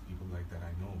 and there's people like that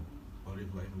I know. Quality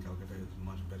of life in Calcutta is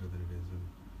much better than it is in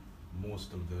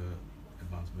most of the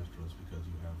advanced metros because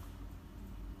you have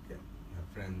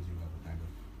friends, you have a kind of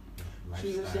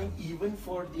lifestyle. So you're saying even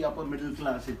for the upper middle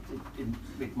class,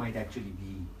 it might actually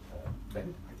be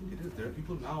better? I think it is. There are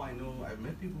people now I know, I've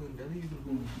met people in Delhi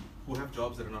who have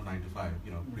jobs that are not 9 to 5,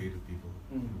 creative people,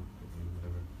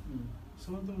 whatever.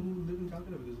 Some of them who live in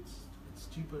Calcutta because it's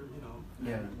cheaper,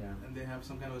 Yeah. And they have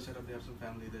some kind of a setup, they have some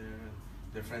family there, and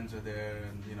their friends are there,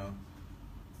 and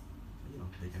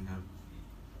they can have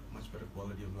much better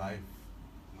quality of life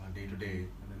day to day,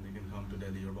 and then they can come to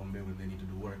Delhi or Bombay when they need to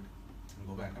do work and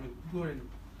go back. Go in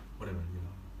whatever,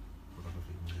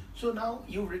 photography. So now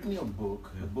you've written your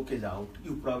book, Yeah. The book is out,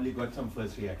 you've probably got some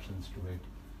first reactions to it.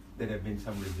 There have been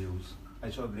some reviews. I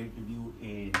saw a great review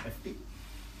in FT.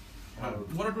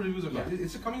 One or two reviews are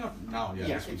It's coming up now,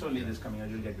 Yeah, it's only this coming out.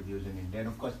 You'll get reviews in India. And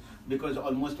of course, because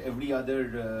almost every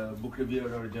other book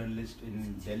reviewer or journalist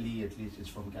in Delhi, at least, is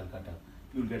from Calcutta,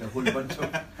 you'll get a whole bunch of.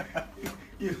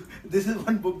 This is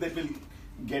one book that will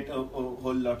get a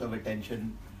whole lot of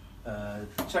attention.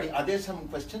 Sorry, are there some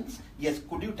questions? Yes,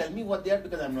 could you tell me what they are?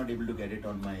 Because I'm not able to get it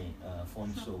on my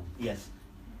phone. So, yes.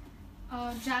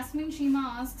 Jasmine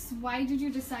Shima asks, why did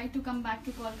you decide to come back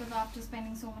to Kolkata after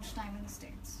spending so much time in the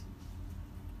States?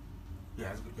 Yeah,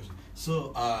 that's a good question.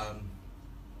 So,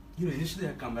 initially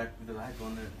I come back because I had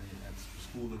gone there at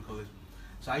school and college.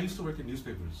 So I used to work in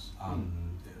newspapers.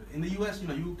 In the US,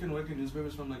 you can work in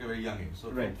newspapers from like a very young age. So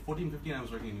Right. from 14, 15, I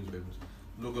was working in newspapers.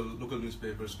 Local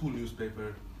newspaper, school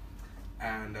newspaper.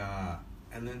 And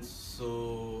then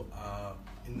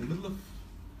in the middle of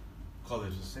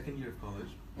college, the second year of college,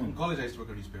 in college I used to work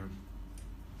at a newspaper.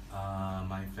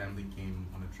 My family came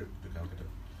on a trip to Calcutta.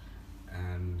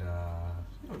 And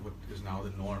what is now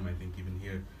the norm, I think, even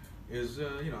here, is,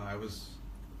 I was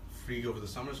free over the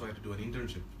summer, so I had to do an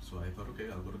internship. So I thought, okay,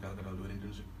 I'll go to Calcutta, I'll do an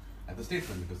internship at the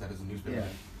Statesman, because that is a newspaper. Yeah.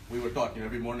 We were taught,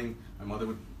 every morning, my mother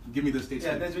would give me the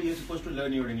Statesman. Yeah, that's where you're supposed to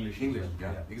learn your English.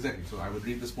 Yeah, exactly. So I would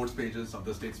read the sports pages of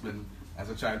the Statesman as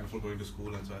a child before going to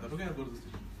school, and so I thought, okay, I'll go to the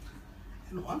Statesman.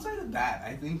 And once I did that,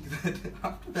 I think that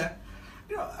after that,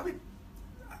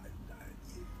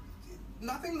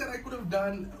 nothing that I could have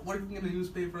done working in a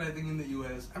newspaper, I think, in the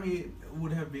US,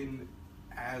 would have been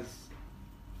as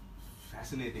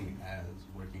fascinating as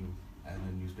working as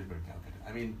a newspaper in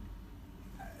Calcutta.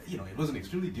 It was an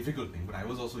extremely difficult thing, but I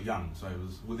was also young, so I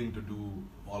was willing to do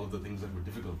all of the things that were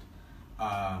difficult.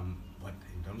 But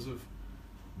in terms of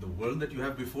the world that you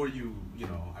have before you, it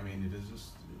is just,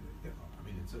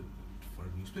 for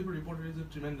a newspaper reporter, it's a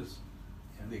tremendous,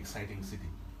 exciting city.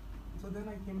 So then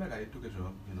I came back, I took a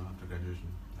job, after graduation,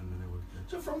 and then I worked there.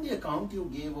 So from the account you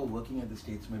gave of working at the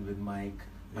Statesman with Mike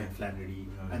Flannery,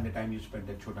 and the time you spent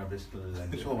at Chota Bristol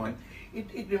and so on,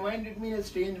 it reminded me a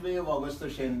strange way of Augusto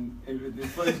Shen with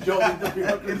his first job in the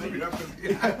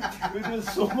bureaucracy. Which was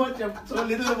so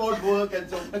little about work and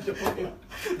so much about it.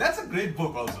 That's a great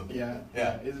book also. Yeah,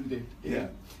 isn't it? Yeah.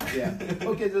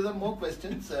 Okay, there's some more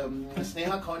questions.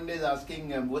 Sneha Khonde is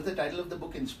asking, was the title of the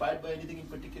book inspired by anything in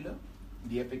particular?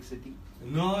 The Epic City?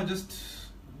 No,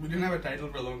 we didn't have a title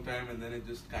for a long time, and then it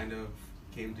just kind of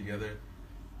came together.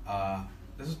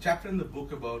 There's a chapter in the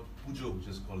book about Pujo, which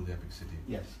is called the Epic City.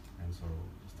 Yes. And so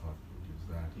just thought we'd use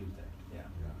that.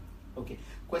 Yeah. Okay.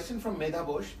 Question from Medha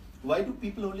Bosch. Why do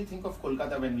people only think of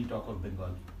Kolkata when we talk of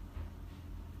Bengal?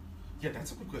 Yeah,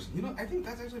 that's a good question. I think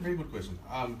that's actually a very good question.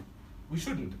 We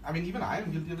shouldn't. I mean, even I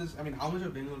am guilty of this. I mean, how much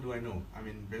of Bengal do I know? I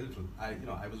mean, very little.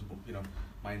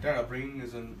 My entire upbringing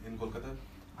is in Kolkata.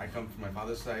 I come from my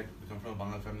father's side. We come from a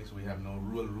Bengal family, so we have no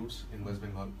rural roots in West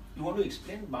Bengal. You want to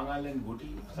explain Bengal and Goti?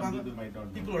 Some people might not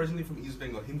know. People originally from East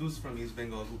Bengal, Hindus from East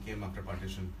Bengal who came after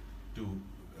partition to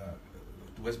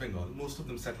West Bengal. Most of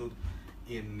them settled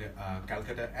in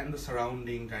Calcutta and the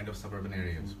surrounding kind of suburban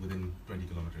areas within 20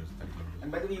 kilometers, 30 kilometers.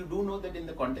 And by the way, you do know that in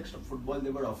the context of football,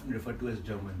 they were often referred to as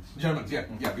Germans. Germans, yeah,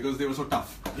 because they were so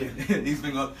tough. Yeah. East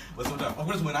Bengal was so tough. Of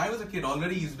course, when I was a kid,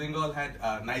 already East Bengal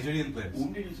had Nigerian players.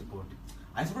 Whom did you support?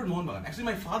 I support Mohan Bagan. Actually,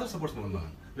 my father supports Mohan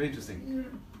Bagan. Very interesting. You're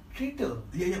a traitor.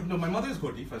 Yeah. No, my mother is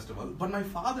Ghoti, first of all. But my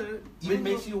father... Which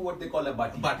makes you what they call a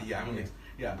Bati. Bati, yeah, I'm a mix.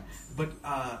 Yeah. But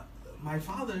my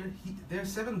father, there are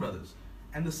 7 brothers.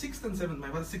 And the sixth and seventh, my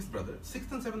father's sixth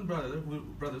and seventh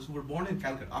brothers who were born in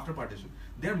Calcutta after partition,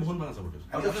 they are Mohan Bagan supporters.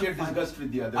 Out of sheer disgust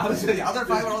with the other the other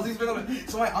 5 are all East Bengal.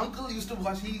 So my uncle used to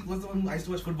watch, he was the one who I used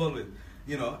to watch football with,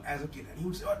 as a kid. And he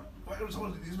would say, why are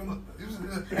someone East Bengal?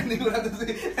 And he would have to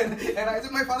say, and I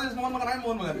said, my father is Mohan Bagan, I'm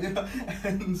Mohan Bagan.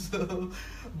 And so,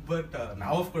 but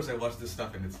now of course I watch this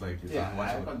stuff and it's like, it's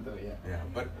unwatchable.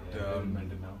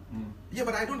 Yeah,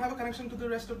 but I don't have a connection to the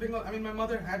rest of Bengal. I mean, my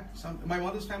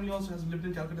mother's family also has lived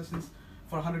in Calcutta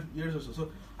for 100 years or so.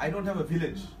 So I don't have a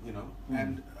village,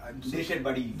 and Desher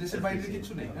Badi. Desher Badi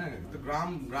kichu nahi. The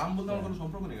gram bolta amar kono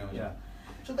সম্পর্ক নেই আমার। Yeah.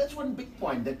 So that's one big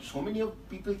point, that so many of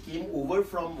people came over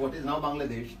from what is now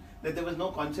Bangladesh, that there was no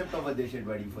concept of a Desher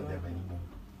Badi for them anymore.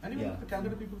 And even the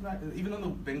Calcutta people, even on the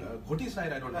Ghoti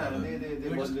side, I don't have.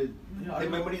 Their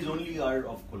memories only are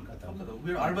of Kolkata.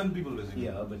 We're urban people, basically.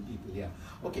 Yeah, urban people. Yeah.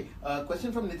 Okay.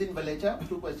 Question from Nitin Valecha.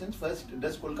 2 questions. First,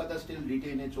 does Kolkata still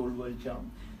retain its old world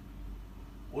charm?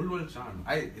 Old world charm.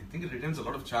 I think it retains a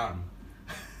lot of charm.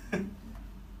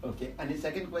 Okay. And his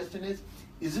second question is,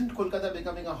 isn't Kolkata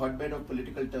becoming a hotbed of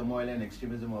political turmoil and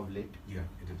extremism of late? Yeah,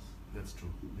 it is. That's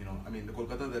true. I mean, the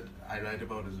Kolkata that I write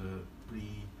about is a pre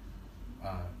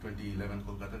 2011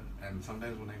 Kolkata, and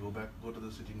sometimes when I go to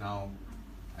the city now,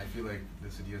 I feel like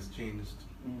the city has changed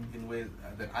in ways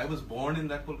that I was born in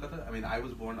that Kolkata. I mean, I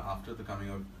was born after the coming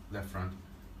of Left Front,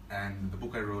 and the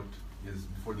book I wrote is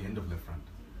before the end of Left Front.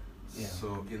 Yeah. So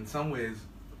in some ways,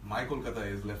 my Kolkata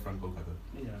is Left Front Kolkata.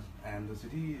 Yeah. And the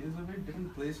city is a very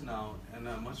different place now, and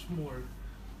much more.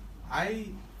 I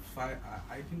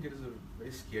think it is a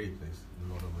very scary place in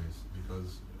a lot of ways, because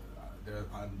there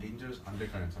are dangerous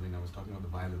undercurrents. I mean, I was talking about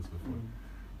the violence before.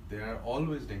 There are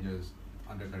always dangerous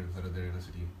undercurrents that are there in a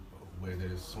city where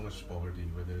there is so much poverty,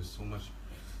 where there is so much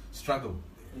struggle.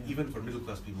 Even for middle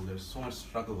class people, there's so much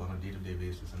struggle on a day-to-day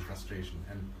basis and frustration.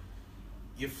 And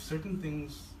if certain things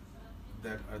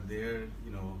that are there,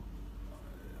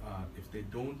 if they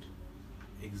don't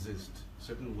exist,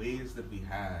 certain ways that we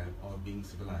have of being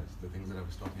civilized, the things that I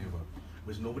was talking about,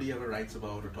 which nobody ever writes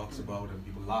about or talks about and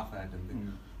people laugh at and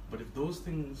things. But if those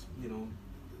things,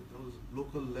 those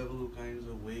local level kinds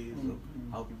of ways of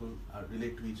how people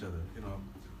relate to each other,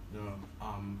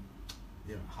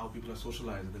 how people are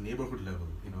socialized at the neighborhood level,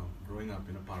 growing up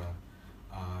in a para,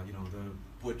 the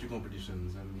poetry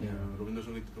competitions and Rabindra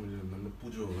Sangeet competitions and the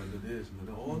pujo and the this and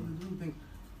all the little things,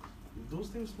 if those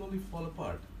things slowly fall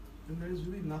apart, then there is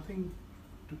really nothing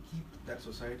to keep that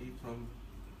society from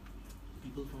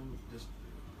people from just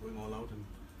going all out and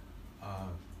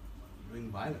doing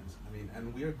violence. I mean,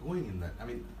 and we are going in that. I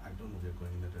mean, I don't know if we are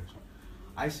going in that direction.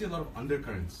 I see a lot of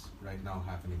undercurrents right now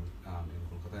happening in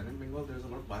Kolkata, and in Bengal there's a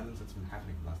lot of violence that's been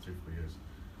happening in the last 3 or 4 years.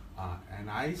 And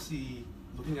I see,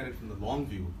 looking at it from the long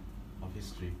view of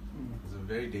history, is a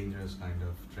very dangerous kind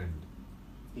of trend.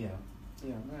 Yeah,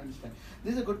 I understand.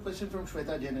 This is a good question from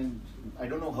Shweta Jain, and I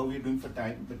don't know how we're doing for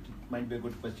time, but it might be a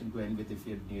good question to end with if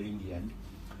we're nearing the end.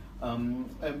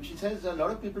 She says a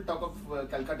lot of people talk of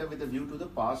Calcutta with a view to the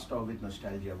past or with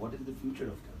nostalgia. What is the future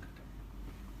of Calcutta?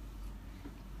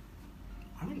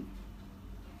 I mean,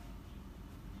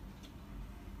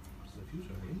 what's the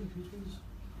future? I think the future is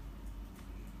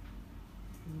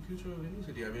the future of any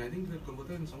city. I mean, I think that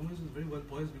Kolkata in some ways is very well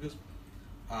poised because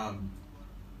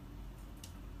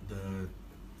the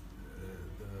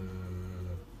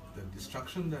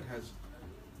destruction that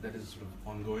is sort of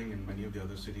ongoing in many of the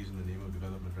other cities in the name of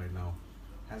development right now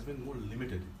has been more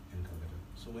limited in Calcutta.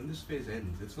 So when this phase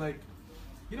ends, it's like,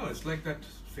 it's like that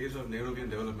phase of Nehruvian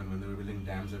development when they were building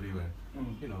dams everywhere.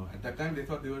 At that time they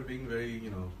thought they were being very,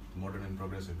 modern and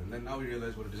progressive, and then now we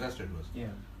realize what a disaster it was.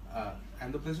 Yeah.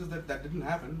 And the places that didn't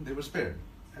happen, they were spared.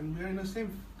 And we're in a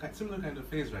similar kind of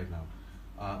phase right now,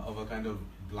 of a kind of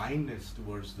blindness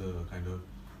towards the kind of,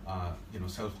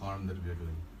 self-harm that we are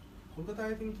doing.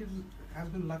 Kolkata, I think, has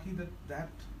been lucky that that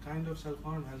kind of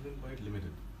self-harm has been quite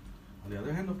limited. On the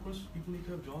other hand, of course, people need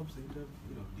to have jobs, they need to have,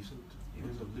 decent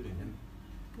ways of living. And,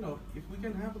 if we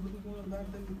can have a little more of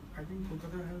that, then I think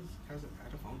Kolkata has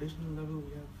at a foundational level,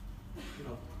 we have,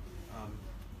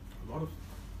 a lot of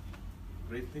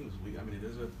great things.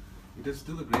 It is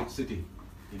still a great city.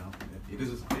 It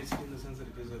is a great city in the sense that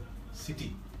it is a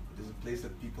city. It is a place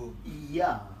that people.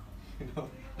 Yeah.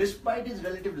 Despite its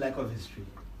relative lack of history,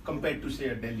 compared to say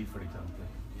a Delhi, for example.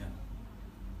 Yeah.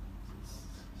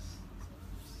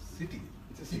 City.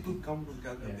 It's a city. People come from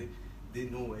Calcutta. Yeah. They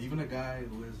know. Even a guy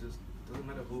who is just, doesn't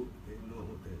matter who, they know.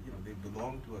 They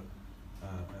belong to a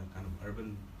kind of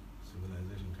urban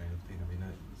civilization kind of thing.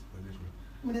 Civilization.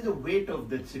 There's a weight of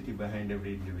that city behind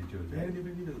every individual. Right?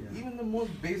 Yeah. Even the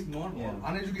most base,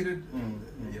 uneducated,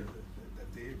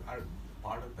 they are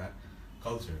part of that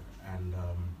culture, and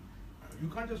you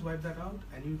can't just wipe that out,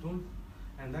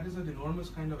 and that is an enormous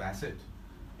kind of asset.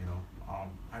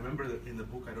 I remember in the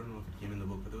book, I don't know if it came in the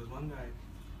book, but there was one guy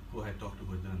who had talked to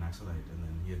who had been an Naxalite, and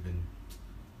then he had been,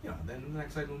 then the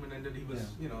Naxalite movement ended. He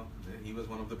was, he was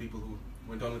one of the people who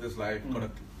went on with his life,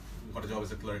 got a job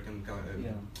as a clerk in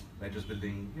writer's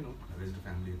building, raised a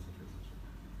family, etc.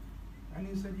 And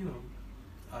he said,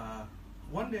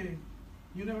 one day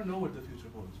you never know what the future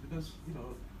holds, because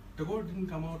Tagore didn't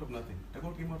come out of nothing.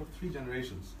 Tagore came out of 3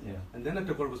 generations, and then a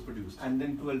Tagore was produced, and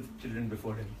then 12 children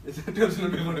before him. 12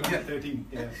 children before him, 13.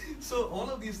 Yeah. So all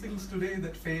of these things today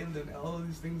that failed, and all of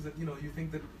these things that you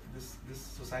think that this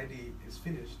society is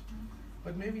finished,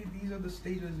 but maybe these are the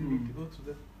stages you need to go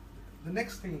through. The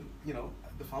next thing,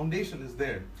 the foundation is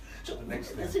there. So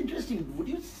that's interesting. Would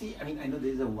you say, I know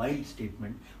there is a wild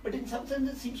statement, but in some sense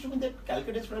it seems to me that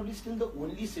Calcutta is probably still the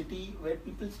only city where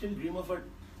people still dream of a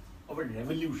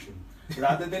revolution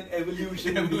rather than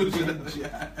evolution.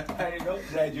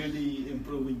 Gradually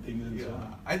improving things and so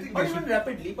on. I think not even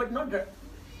rapidly, but not.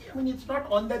 It's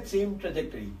not on that same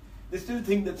trajectory. They still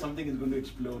think that something is going to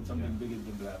explode, something big is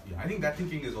going to happen. Yeah, I think that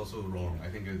thinking is also wrong. I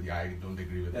think, I don't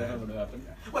agree with that. That's not going to happen.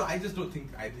 Yeah. Well, I just don't think,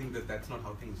 I think that that's not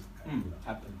how things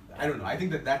happen. I don't know. I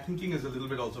think that thinking is a little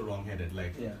bit also wrong-headed.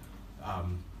 Like,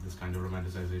 this kind of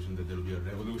romanticization that there will be a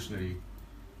revolutionary.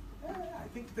 I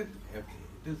think that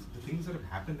the things that have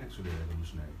happened actually are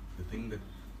revolutionary. The thing that,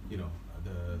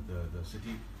 the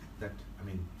city that,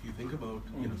 if you think about,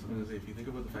 sometimes I say, if you think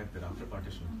about the fact that after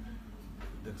partition,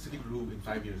 the city grew in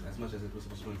 5 years as much as it was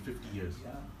supposed to grow in 50 years.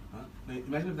 Yeah. Now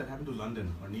imagine if that happened to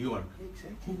London or New York.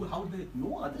 Exactly. How would they?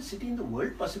 No other city in the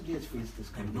world possibly has faced this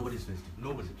kind of nobody's faced it.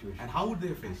 Nobody. Situation. And how would they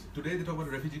face it? Today they talk about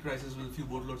a refugee crisis with a few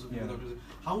boatloads of people.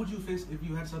 How would you face if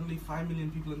you had suddenly 5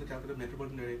 million people in the Calcutta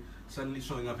metropolitan area suddenly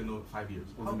showing up in 5 years?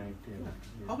 Overnight.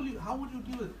 How would you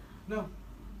deal with it? Now,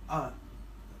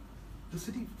 the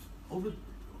city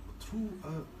through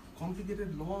a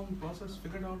complicated, long process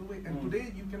figured out a way, and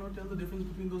today you cannot tell the difference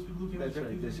between those people who came. That's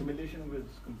right. The assimilation was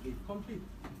complete.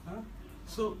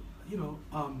 So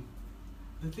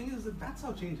the thing is that that's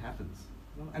how change happens,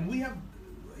 and we have,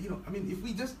 if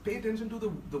we just pay attention to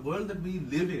the world that we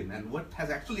live in and what has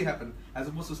actually happened, as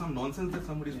opposed to some nonsense that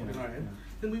somebody's put in our head,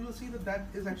 then we will see that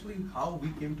is actually how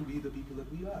we came to be the people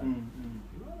that we are.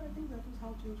 I think that is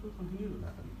how change will continue to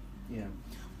happen. Yeah.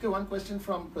 Okay, one question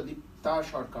from Pradipta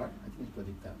Shortcut. I think it's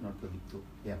Pradipta, not Pradipto.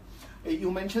 Yeah.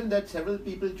 You mentioned that several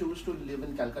people choose to live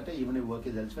in Calcutta even if work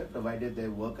is elsewhere, provided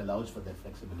their work allows for that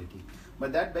flexibility.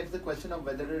 But that begs the question of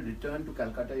whether a return to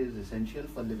Calcutta is essential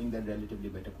for living that relatively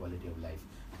better quality of life.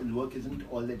 Since work isn't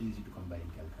all that easy to come by in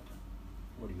Calcutta.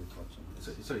 What are your thoughts on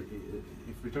this? Sorry,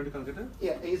 if return to Calcutta?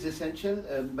 Yeah, is essential,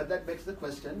 but that begs the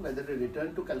question whether a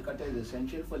return to Calcutta is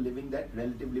essential for living that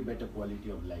relatively better quality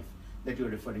of life that you're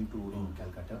referring to in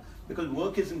Calcutta, because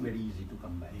work isn't very easy to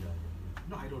come by.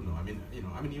 No, I don't know.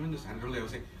 Even just anecdotally, I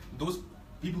was saying those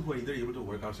people who are either able to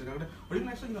work outside Calcutta, or even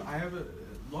actually, I have a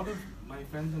lot of my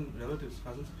friends and relatives,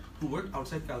 cousins, who work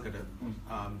outside Calcutta.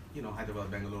 Hyderabad,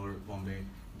 Bangalore, Bombay,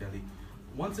 Delhi.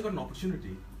 Once they got an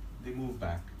opportunity, they move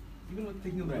back. Even with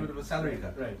taking a little bit of a salary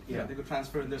cut, they could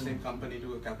transfer in their same company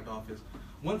to a Calcutta office.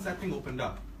 Once that thing opened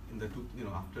up in the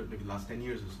after maybe last 10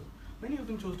 years or so, many of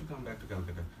them chose to come back to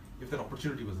Calcutta if that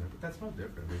opportunity was there. But that's not there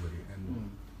for everybody, and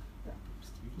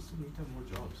people still need to have more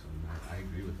jobs. And I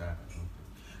agree with that.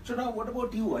 So now, what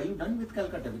about you? Are you done with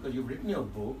Calcutta? Because you've written your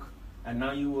book, and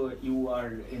now you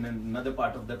are in another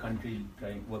part of the country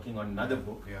working on another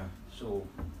book. Yeah. So,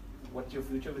 what's your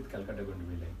future with Calcutta going to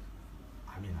be like?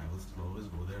 I will still always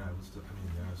go there.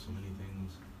 There are so many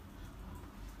things.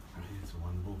 It's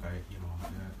one book.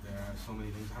 There are so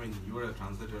many things. You were a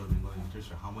translator of Bengali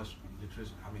literature. How much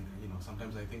literature?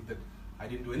 Sometimes I think that I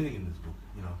didn't do anything in this book.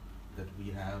 That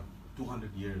we have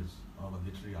 200 years of a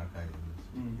literary archive in this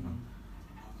city.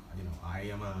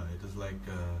 It is like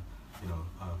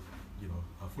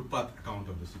a footpath account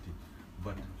of the city,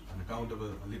 but an account of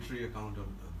a literary account of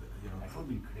That would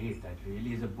be great. That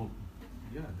really is a book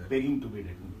begging to be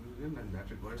written. And that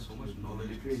requires so much knowledge.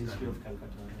 Literary history of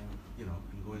Calcutta. And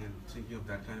going and thinking of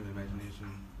that kind of imagination,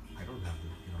 I don't have I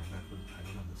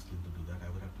don't have the skill to do that. I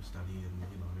would have to study and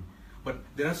but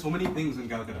there are so many things in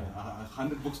Calcutta.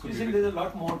 100 books could be written. There's a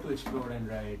lot more to explore and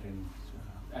write, and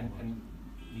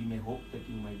we may hope that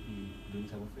you might be doing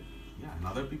some of it. Yeah, and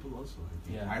other people also. I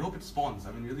think. Yeah. I hope it spawns.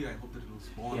 I mean, really, I hope that it will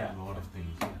spawn a lot of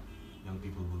things. Yeah. Young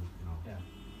people will, Yeah.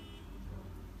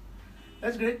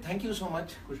 That's great. Thank you so much,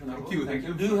 Kushanava. Thank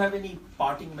you. Do you have any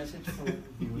parting message for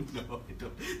viewers? No, I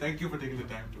don't. Thank you for taking the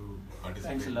time to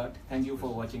participate. Thanks a lot. Thank you for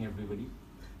watching, everybody.